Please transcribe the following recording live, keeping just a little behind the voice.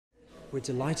We're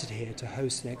delighted here to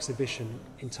host an exhibition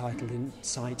entitled In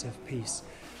Sight of Peace.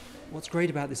 What's great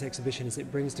about this exhibition is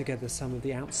it brings together some of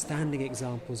the outstanding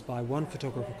examples by one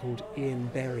photographer called Ian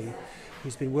Berry,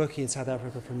 who's been working in South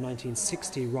Africa from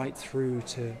 1960 right through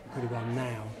to pretty well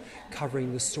now,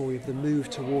 covering the story of the move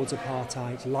towards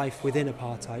apartheid, life within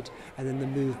apartheid, and then the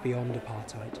move beyond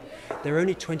apartheid. There are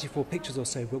only 24 pictures or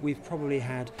so, but we've probably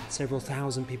had several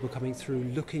thousand people coming through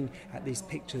looking at these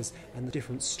pictures and the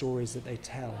different stories that they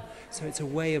tell. So it's a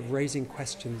way of raising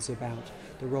questions about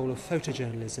the role of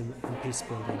photojournalism and peace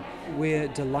building. We're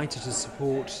delighted to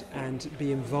support and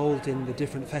be involved in the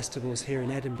different festivals here in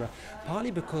Edinburgh,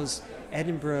 partly because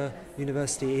Edinburgh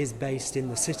University is based in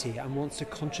the city and wants to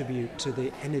contribute to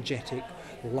the energetic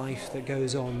life that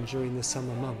goes on during the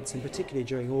summer months, and particularly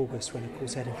during August, when of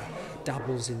course Edinburgh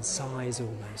doubles in size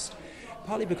almost.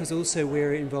 Partly because also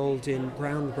we're involved in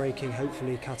groundbreaking,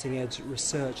 hopefully cutting-edge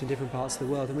research in different parts of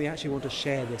the world, and we actually want to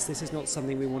share this. This is not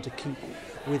something we want to keep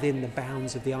within the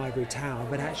bounds of the ivory tower,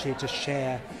 but actually to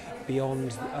share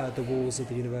beyond the walls of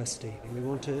the university. We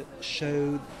want to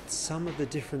show some of the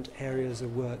different areas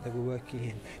of work that we're working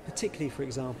in. Particularly, for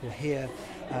example, here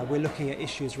we're looking at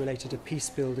issues related to peace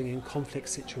building in conflict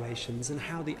situations and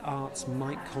how the arts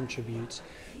might contribute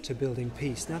to building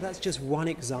peace. Now, that's just one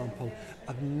example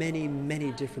of many,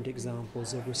 many different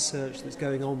examples of research that's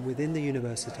going on within the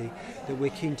university that we're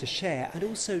keen to share, and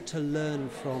also to learn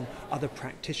from other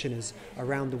practitioners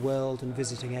around the world and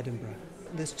visiting Edinburgh.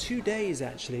 There's 2 days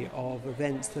actually of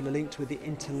events that are linked with the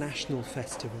International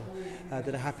Festival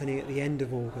that are happening at the end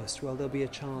of August. Well, there'll be a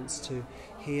chance to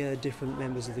hear different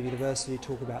members of the university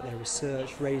talk about their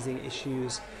research, raising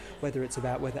issues, whether it's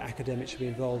about whether academics should be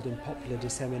involved in popular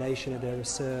dissemination of their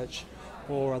research,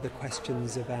 or other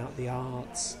questions about the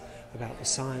arts, about the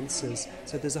sciences.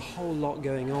 So there's a whole lot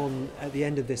going on at the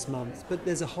end of this month, but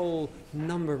there's a whole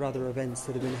number of other events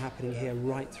that have been happening here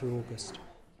right through August.